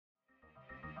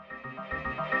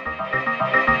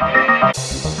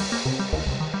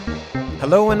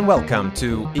Hello and welcome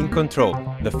to In Control,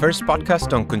 the first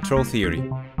podcast on control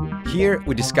theory. Here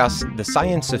we discuss the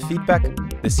science of feedback,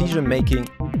 decision making,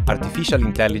 artificial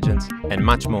intelligence, and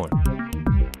much more.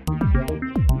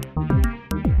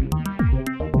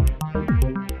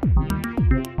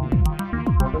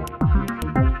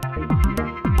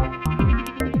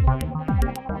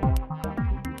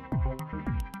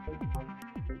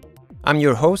 I'm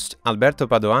your host, Alberto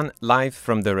Padoan, live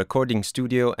from the recording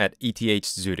studio at ETH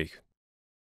Zurich.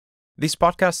 This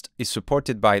podcast is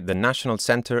supported by the National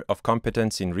Center of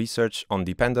Competence in Research on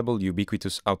Dependable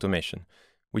Ubiquitous Automation,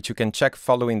 which you can check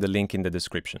following the link in the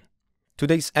description.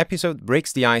 Today's episode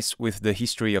breaks the ice with the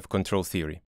history of control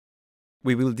theory.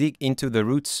 We will dig into the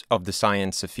roots of the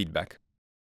science of feedback.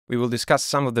 We will discuss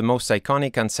some of the most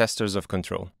iconic ancestors of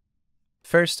control.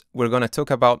 First, we're going to talk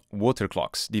about water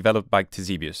clocks developed by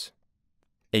Ktesibios,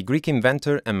 a Greek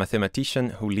inventor and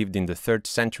mathematician who lived in the 3rd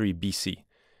century BC,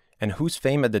 and whose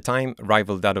fame at the time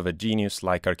rivaled that of a genius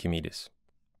like Archimedes.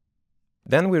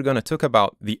 Then we're going to talk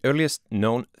about the earliest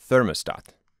known thermostat,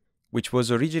 which was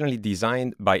originally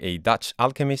designed by a Dutch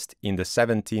alchemist in the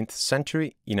 17th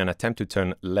century in an attempt to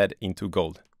turn lead into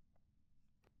gold.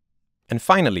 And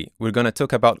finally, we're going to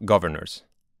talk about governors.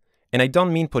 And I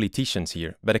don't mean politicians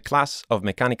here, but a class of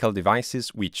mechanical devices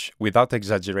which, without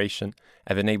exaggeration,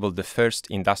 have enabled the first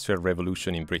industrial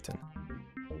revolution in Britain.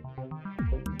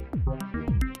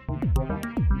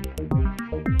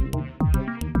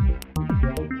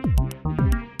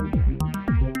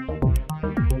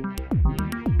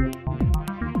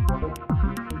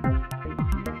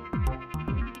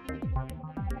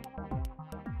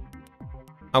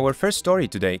 Our first story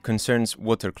today concerns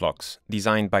water clocks,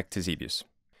 designed by Ktesibios.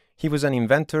 He was an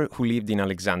inventor who lived in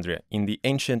Alexandria in the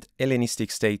ancient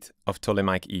Hellenistic state of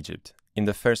Ptolemaic Egypt in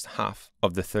the first half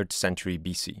of the 3rd century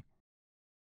BC.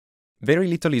 Very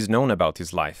little is known about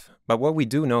his life, but what we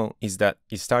do know is that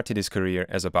he started his career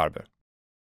as a barber.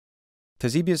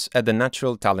 Ktesibios had a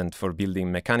natural talent for building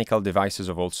mechanical devices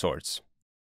of all sorts.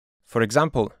 For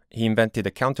example, he invented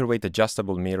a counterweight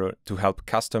adjustable mirror to help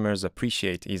customers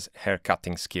appreciate his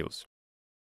hair-cutting skills.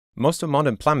 Most of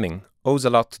modern plumbing owes a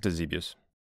lot to Ktesibios.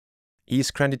 He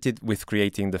is credited with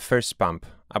creating the first pump,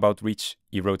 about which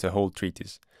he wrote a whole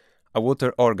treatise, a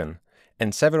water organ,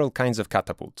 and several kinds of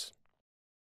catapults.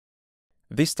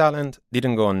 This talent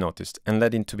didn't go unnoticed and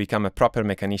led him to become a proper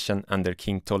mechanician under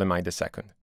King Ptolemy II.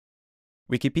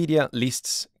 Wikipedia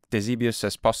lists Ktesibios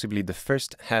as possibly the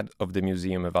first head of the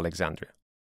Museum of Alexandria.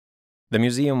 The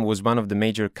museum was one of the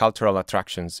major cultural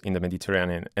attractions in the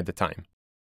Mediterranean at the time.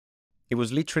 It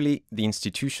was literally the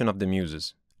institution of the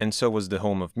muses, and so was the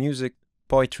home of music,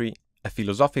 poetry, a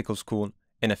philosophical school,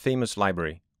 and a famous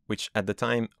library, which at the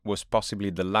time was possibly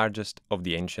the largest of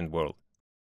the ancient world.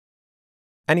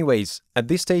 Anyways, at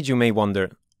this stage you may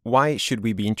wonder, why should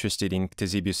we be interested in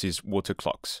Ktesibios' water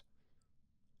clocks?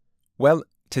 Well,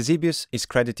 Ktesibios is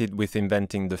credited with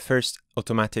inventing the first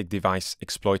automatic device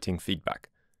exploiting feedback,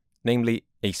 namely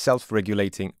a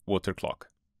self-regulating water clock.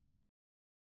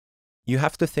 You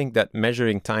have to think that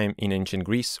measuring time in ancient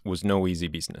Greece was no easy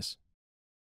business.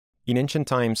 In ancient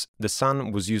times, the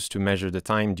sun was used to measure the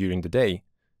time during the day,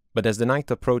 but as the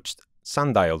night approached,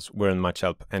 sundials weren't much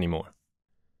help anymore.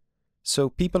 So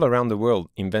people around the world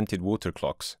invented water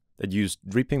clocks that used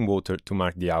dripping water to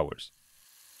mark the hours.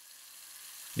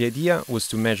 The idea was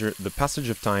to measure the passage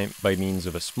of time by means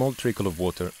of a small trickle of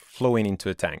water flowing into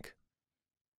a tank.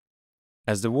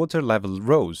 As the water level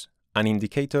rose, an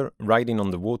indicator riding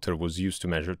on the water was used to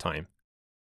measure time.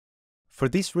 For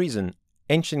this reason,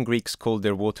 ancient Greeks called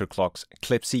their water clocks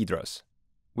klepsydras,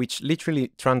 which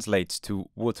literally translates to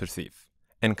water thief,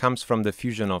 and comes from the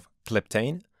fusion of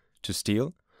kleptein, to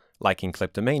steal, like in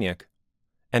kleptomaniac,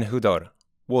 and hudor,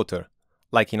 water,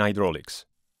 like in hydraulics.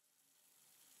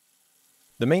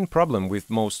 The main problem with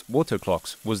most water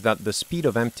clocks was that the speed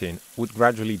of emptying would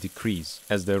gradually decrease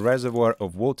as the reservoir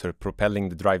of water propelling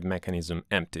the drive mechanism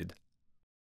emptied.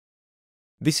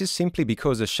 This is simply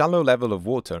because a shallow level of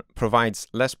water provides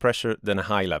less pressure than a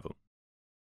high level.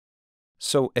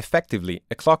 So, effectively,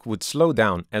 a clock would slow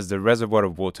down as the reservoir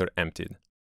of water emptied.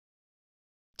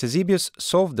 Ktesibios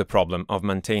solved the problem of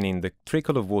maintaining the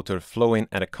trickle of water flowing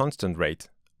at a constant rate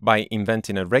by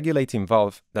inventing a regulating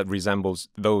valve that resembles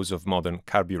those of modern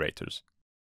carburetors.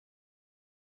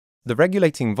 The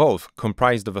regulating valve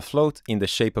comprised of a float in the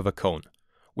shape of a cone,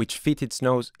 which fit its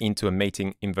nose into a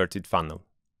mating inverted funnel.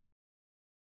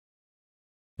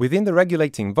 Within the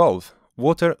regulating valve,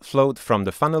 water flowed from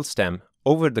the funnel stem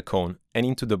over the cone and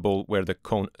into the bowl where the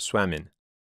cone swam in.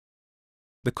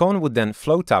 The cone would then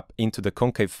float up into the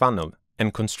concave funnel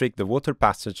and constrict the water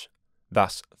passage,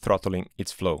 thus throttling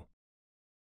its flow.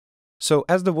 So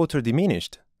as the water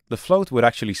diminished, the float would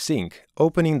actually sink,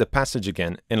 opening the passage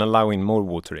again and allowing more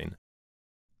water in.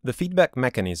 The feedback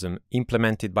mechanism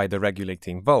implemented by the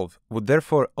regulating valve would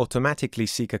therefore automatically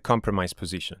seek a compromise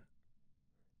position.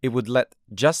 It would let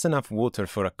just enough water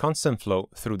for a constant flow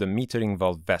through the metering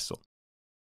valve vessel.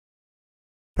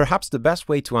 Perhaps the best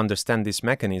way to understand this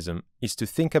mechanism is to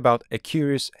think about a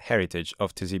curious heritage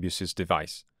of Ktesibios'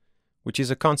 device, which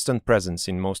is a constant presence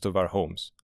in most of our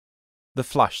homes: the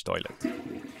flush toilet.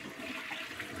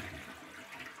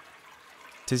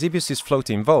 Ktesibios'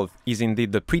 floating valve is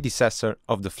indeed the predecessor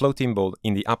of the floating bowl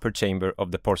in the upper chamber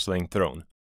of the porcelain throne.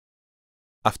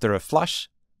 After a flush,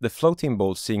 the floating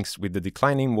bowl sinks with the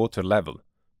declining water level,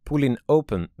 pulling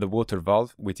open the water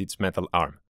valve with its metal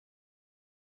arm.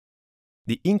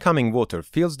 The incoming water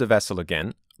fills the vessel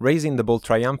again, raising the bowl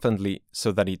triumphantly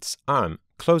so that its arm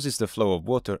closes the flow of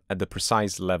water at the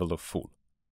precise level of full.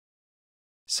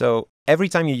 So, every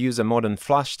time you use a modern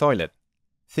flush toilet,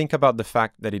 think about the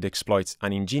fact that it exploits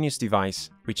an ingenious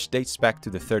device which dates back to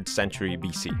the 3rd century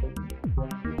BC.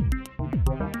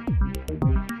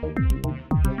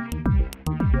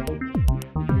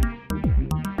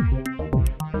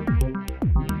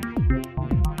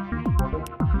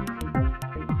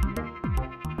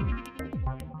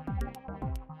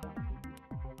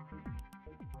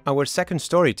 Our second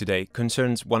story today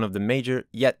concerns one of the major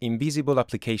yet invisible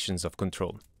applications of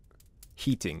control: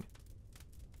 heating.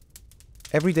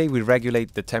 Every day we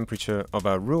regulate the temperature of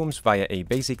our rooms via a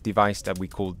basic device that we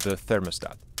call the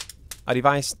thermostat, a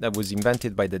device that was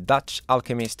invented by the Dutch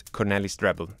alchemist Cornelis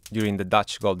Drebble during the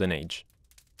Dutch Golden Age.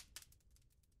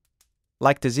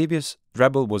 Like Ktesibios,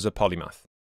 Drebble was a polymath.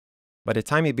 By the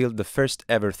time he built the first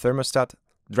ever thermostat,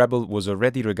 Drebble was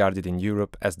already regarded in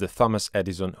Europe as the Thomas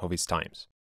Edison of his times.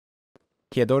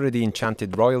 He had already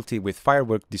enchanted royalty with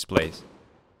firework displays,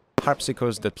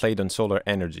 harpsichords that played on solar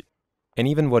energy, and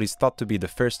even what is thought to be the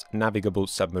first navigable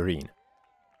submarine.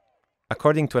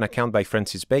 According to an account by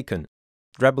Francis Bacon,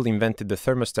 Drebble invented the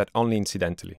thermostat only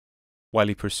incidentally, while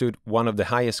he pursued one of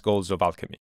the highest goals of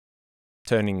alchemy: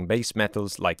 turning base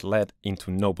metals like lead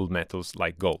into noble metals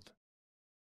like gold.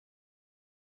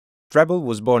 Drebble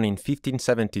was born in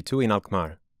 1572 in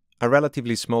Alkmaar, a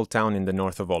relatively small town in the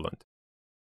north of Holland.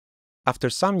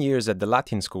 After some years at the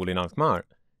Latin school in Alkmaar,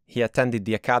 he attended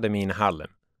the academy in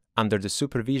Haarlem, under the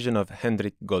supervision of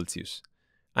Hendrik Goltzius,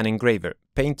 an engraver,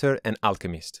 painter and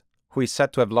alchemist, who is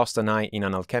said to have lost an eye in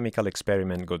an alchemical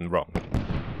experiment gone wrong.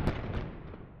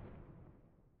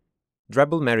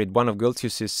 Drebble married one of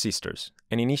Goltzius' sisters,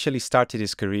 and initially started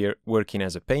his career working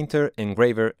as a painter,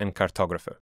 engraver and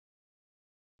cartographer.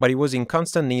 But he was in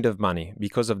constant need of money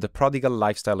because of the prodigal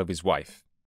lifestyle of his wife.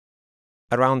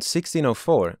 Around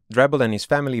 1604, Drebble and his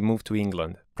family moved to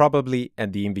England, probably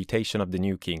at the invitation of the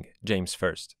new king, James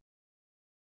I.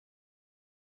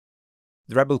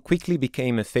 Drebble quickly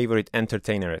became a favorite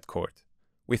entertainer at court,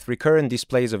 with recurrent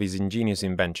displays of his ingenious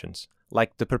inventions,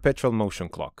 like the perpetual motion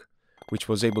clock, which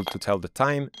was able to tell the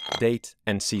time, date,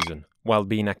 and season, while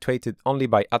being actuated only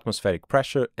by atmospheric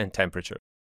pressure and temperature.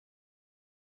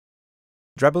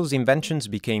 Drebble's inventions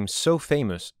became so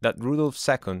famous that Rudolf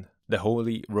II, the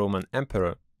Holy Roman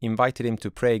Emperor, invited him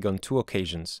to Prague on 2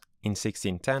 occasions, in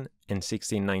 1610 and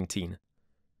 1619.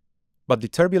 But the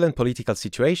turbulent political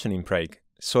situation in Prague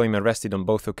saw him arrested on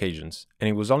both occasions, and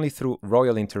it was only through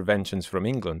royal interventions from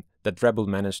England that Drebble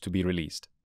managed to be released.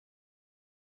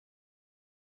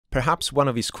 Perhaps one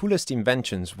of his coolest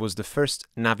inventions was the first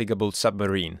navigable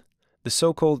submarine, the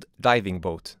so-called diving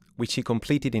boat, which he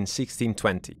completed in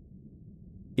 1620.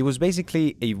 It was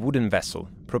basically a wooden vessel,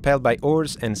 propelled by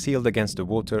oars and sealed against the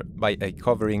water by a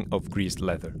covering of greased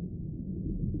leather.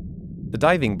 The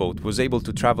diving boat was able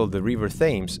to travel the River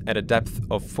Thames at a depth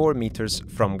of 4 meters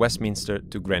from Westminster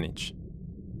to Greenwich.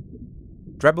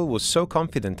 Drebble was so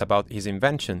confident about his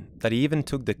invention that he even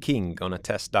took the king on a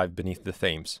test dive beneath the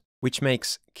Thames, which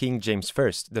makes King James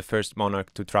I the first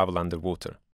monarch to travel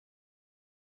underwater.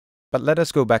 But let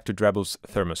us go back to Drebble's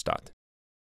thermostat.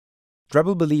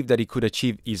 Drebble believed that he could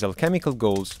achieve his alchemical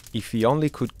goals if he only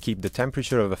could keep the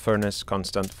temperature of a furnace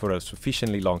constant for a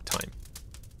sufficiently long time.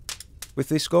 With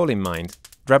this goal in mind,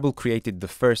 Drebble created the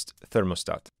first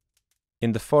thermostat,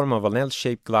 in the form of an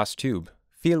L-shaped glass tube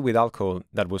filled with alcohol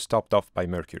that was topped off by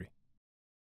mercury.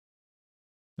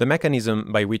 The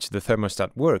mechanism by which the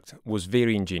thermostat worked was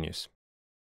very ingenious.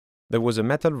 There was a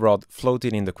metal rod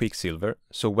floating in the quicksilver,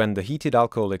 so when the heated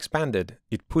alcohol expanded,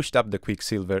 it pushed up the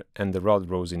quicksilver and the rod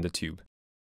rose in the tube.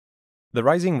 The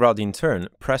rising rod in turn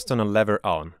pressed on a lever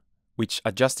arm, which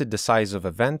adjusted the size of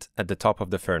a vent at the top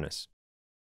of the furnace.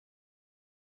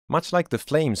 Much like the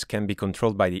flames can be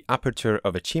controlled by the aperture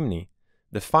of a chimney,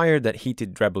 the fire that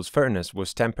heated Drebble's furnace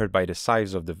was tempered by the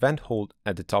size of the vent hole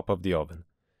at the top of the oven,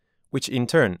 which in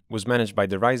turn was managed by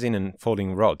the rising and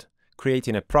falling rod,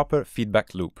 creating a proper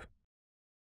feedback loop.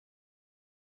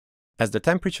 As the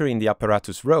temperature in the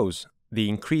apparatus rose, the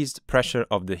increased pressure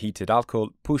of the heated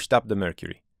alcohol pushed up the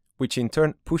mercury, which in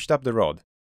turn pushed up the rod,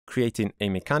 creating a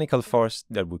mechanical force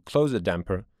that would close the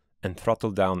damper and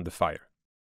throttle down the fire.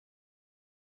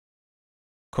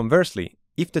 Conversely,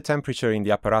 if the temperature in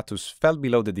the apparatus fell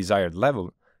below the desired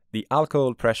level, the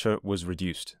alcohol pressure was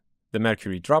reduced, the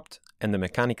mercury dropped, and the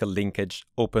mechanical linkage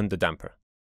opened the damper.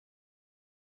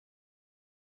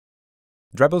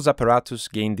 Drebble's apparatus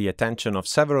gained the attention of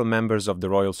several members of the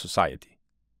Royal Society,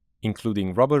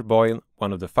 including Robert Boyle,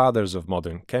 one of the fathers of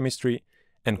modern chemistry,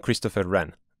 and Christopher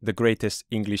Wren, the greatest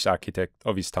English architect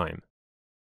of his time.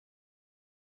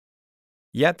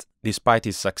 Yet, despite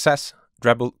his success,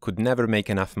 Drebble could never make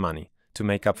enough money to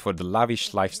make up for the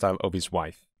lavish lifestyle of his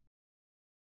wife.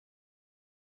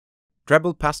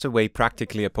 Drebble passed away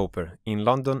practically a pauper in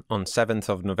London on 7th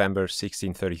of November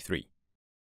 1633.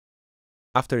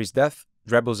 After his death,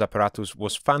 Drebble's apparatus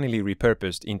was funnily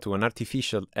repurposed into an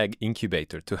artificial egg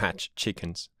incubator to hatch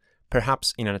chickens,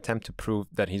 perhaps in an attempt to prove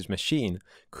that his machine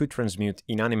could transmute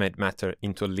inanimate matter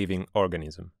into a living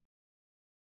organism.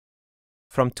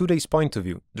 From today's point of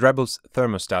view, Drebble's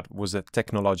thermostat was a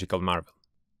technological marvel.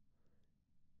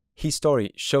 His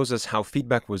story shows us how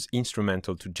feedback was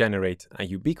instrumental to generate a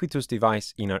ubiquitous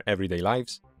device in our everyday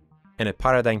lives and a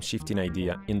paradigm-shifting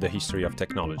idea in the history of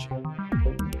technology.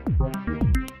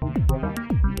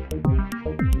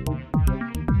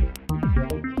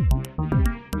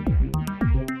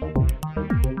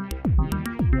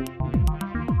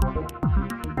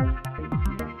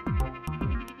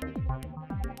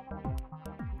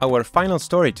 Our final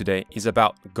story today is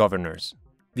about governors,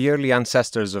 the early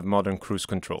ancestors of modern cruise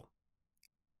control.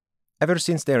 Ever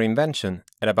since their invention,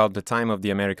 at about the time of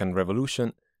the American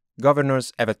Revolution,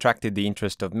 governors have attracted the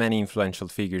interest of many influential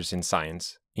figures in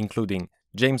science, including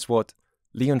James Watt,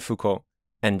 Leon Foucault,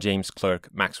 and James Clerk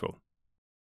Maxwell.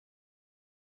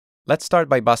 Let's start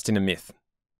by busting a myth.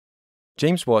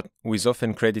 James Watt, who is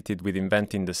often credited with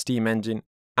inventing the steam engine,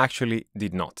 actually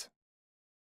did not.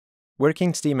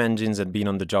 Working steam engines had been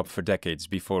on the job for decades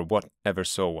before Watt ever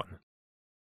saw one.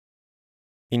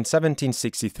 In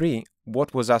 1763,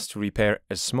 Watt was asked to repair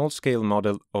a small-scale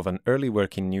model of an early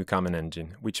working Newcomen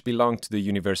engine, which belonged to the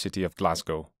University of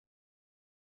Glasgow.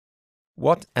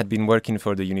 Watt had been working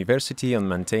for the university on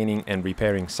maintaining and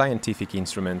repairing scientific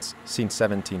instruments since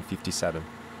 1757.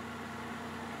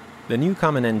 The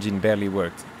Newcomen engine barely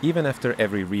worked, even after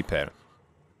every repair.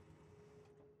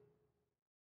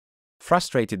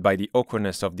 Frustrated by the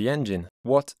awkwardness of the engine,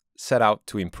 Watt set out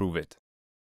to improve it.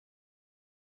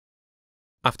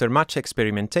 After much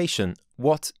experimentation,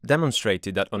 Watt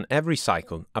demonstrated that on every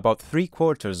cycle, about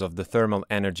 3/4 of the thermal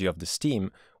energy of the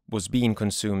steam was being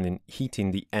consumed in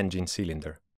heating the engine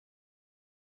cylinder.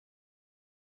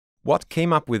 Watt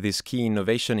came up with this key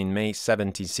innovation in May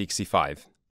 1765.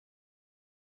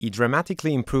 He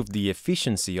dramatically improved the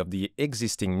efficiency of the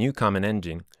existing Newcomen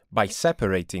engine by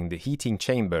separating the heating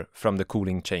chamber from the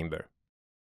cooling chamber.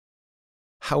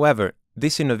 However,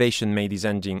 this innovation made his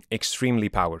engine extremely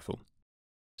powerful.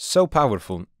 So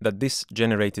powerful that this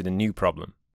generated a new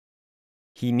problem.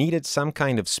 He needed some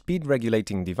kind of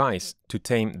speed-regulating device to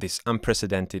tame this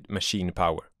unprecedented machine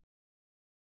power.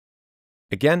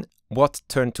 Again, Watt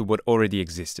turned to what already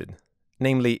existed,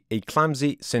 namely a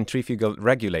clumsy centrifugal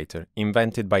regulator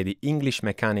invented by the English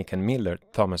mechanic and miller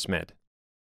Thomas Mead.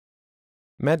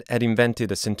 Mead had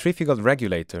invented a centrifugal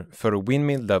regulator for a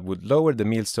windmill that would lower the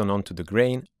millstone onto the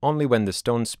grain only when the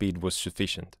stone speed was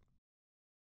sufficient.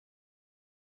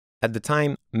 At the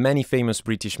time, many famous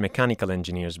British mechanical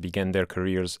engineers began their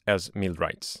careers as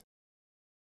millwrights.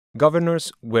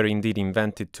 Governors were indeed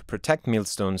invented to protect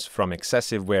millstones from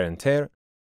excessive wear and tear,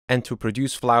 and to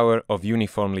produce flour of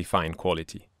uniformly fine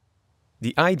quality.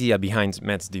 The idea behind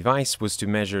Mead's device was to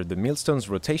measure the millstone's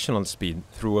rotational speed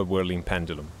through a whirling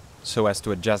pendulum, so as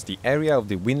to adjust the area of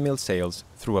the windmill sails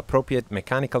through appropriate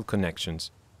mechanical connections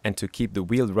and to keep the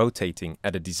wheel rotating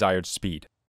at a desired speed.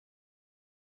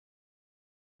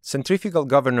 Centrifugal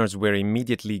governors were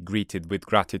immediately greeted with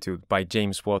gratitude by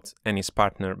James Watt and his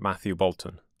partner Matthew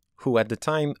Boulton, who at the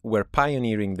time were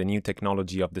pioneering the new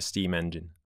technology of the steam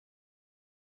engine.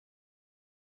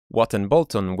 Watt and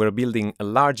Boulton were building a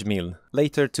large mill,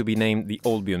 later to be named the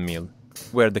Albion Mill,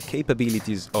 where the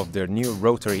capabilities of their new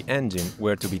rotary engine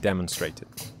were to be demonstrated.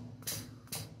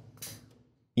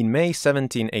 In May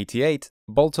 1788,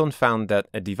 Boulton found that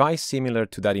a device similar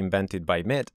to that invented by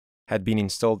Mead had been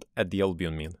installed at the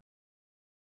Albion Mill.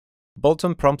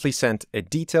 Bolton promptly sent a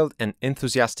detailed and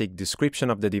enthusiastic description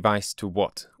of the device to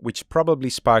Watt, which probably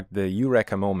sparked the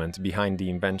eureka moment behind the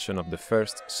invention of the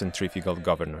first centrifugal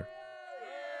governor.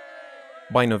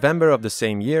 By November of the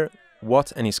same year,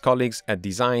 Watt and his colleagues had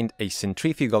designed a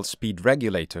centrifugal speed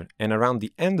regulator, and around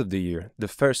the end of the year, the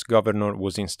first governor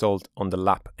was installed on the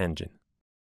lap engine.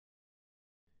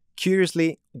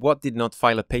 Curiously, Watt did not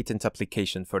file a patent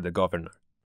application for the governor.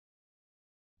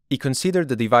 He considered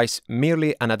the device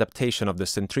merely an adaptation of the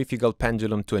centrifugal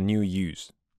pendulum to a new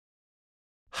use.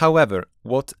 However,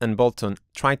 Watt and Bolton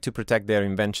tried to protect their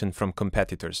invention from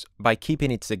competitors by keeping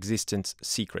its existence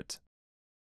secret.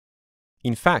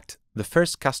 In fact, the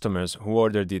first customers who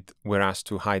ordered it were asked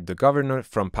to hide the governor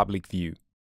from public view.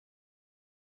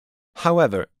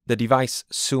 However, the device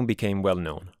soon became well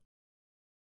known.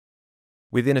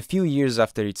 Within a few years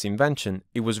after its invention,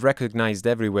 it was recognized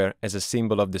everywhere as a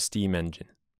symbol of the steam engine.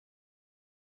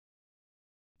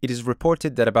 It is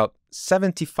reported that about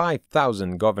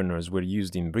 75,000 governors were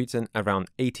used in Britain around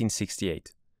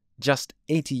 1868, just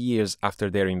 80 years after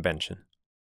their invention.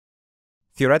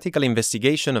 Theoretical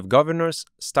investigation of governors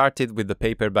started with the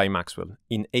paper by Maxwell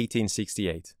in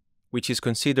 1868, which is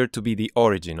considered to be the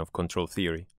origin of control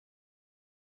theory.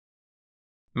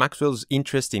 Maxwell's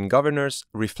interest in governors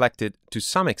reflected, to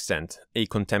some extent, a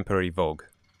contemporary vogue.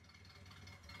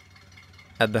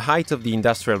 At the height of the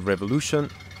Industrial Revolution,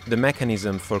 the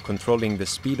mechanism for controlling the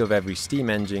speed of every steam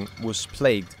engine was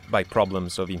plagued by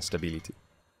problems of instability.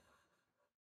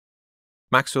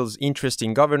 Maxwell's interest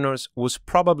in governors was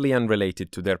probably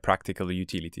unrelated to their practical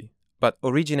utility, but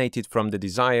originated from the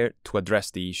desire to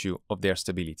address the issue of their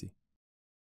stability.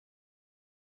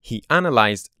 He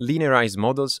analyzed linearized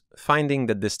models, finding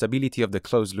that the stability of the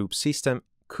closed-loop system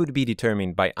could be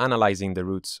determined by analyzing the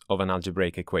roots of an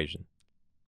algebraic equation.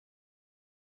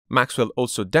 Maxwell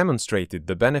also demonstrated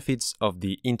the benefits of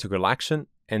the integral action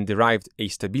and derived a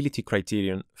stability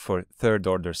criterion for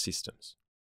third-order systems.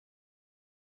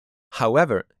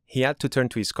 However, he had to turn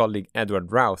to his colleague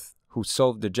Edward Routh, who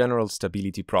solved the general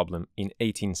stability problem in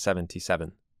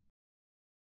 1877.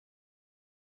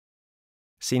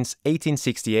 Since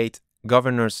 1868,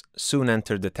 governors soon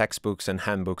entered the textbooks and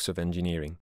handbooks of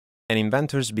engineering, and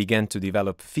inventors began to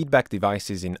develop feedback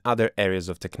devices in other areas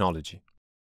of technology.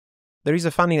 There is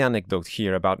a funny anecdote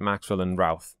here about Maxwell and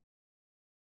Routh.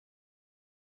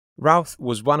 Routh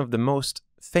was one of the most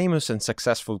famous and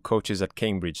successful coaches at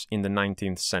Cambridge in the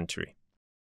 19th century.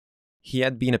 He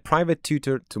had been a private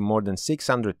tutor to more than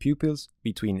 600 pupils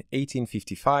between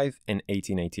 1855 and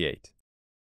 1888.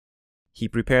 He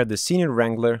prepared the senior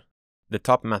wrangler, the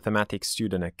top mathematics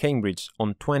student at Cambridge,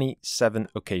 on 27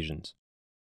 occasions.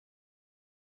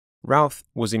 Routh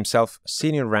was himself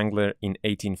senior wrangler in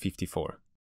 1854.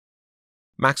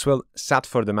 Maxwell sat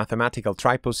for the mathematical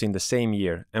tripos in the same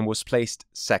year and was placed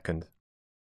second.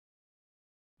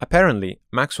 Apparently,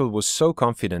 Maxwell was so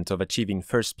confident of achieving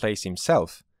first place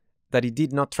himself that he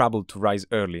did not trouble to rise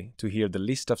early to hear the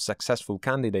list of successful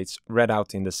candidates read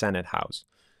out in the Senate House,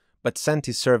 but sent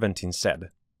his servant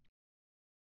instead.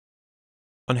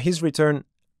 On his return,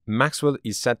 Maxwell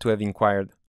is said to have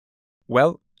inquired,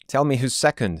 "Well, tell me who's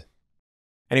second?"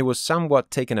 And he was somewhat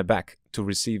taken aback to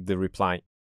receive the reply,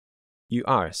 "You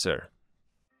are, sir."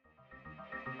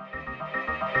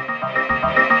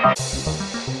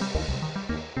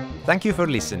 Thank you for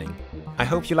listening. I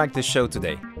hope you liked the show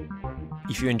today.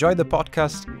 If you enjoyed the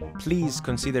podcast, please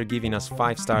consider giving us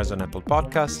 5 stars on Apple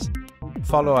Podcasts,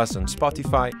 follow us on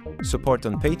Spotify, support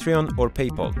on Patreon or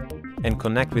PayPal, and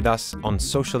connect with us on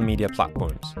social media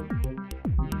platforms.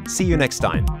 See you next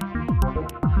time.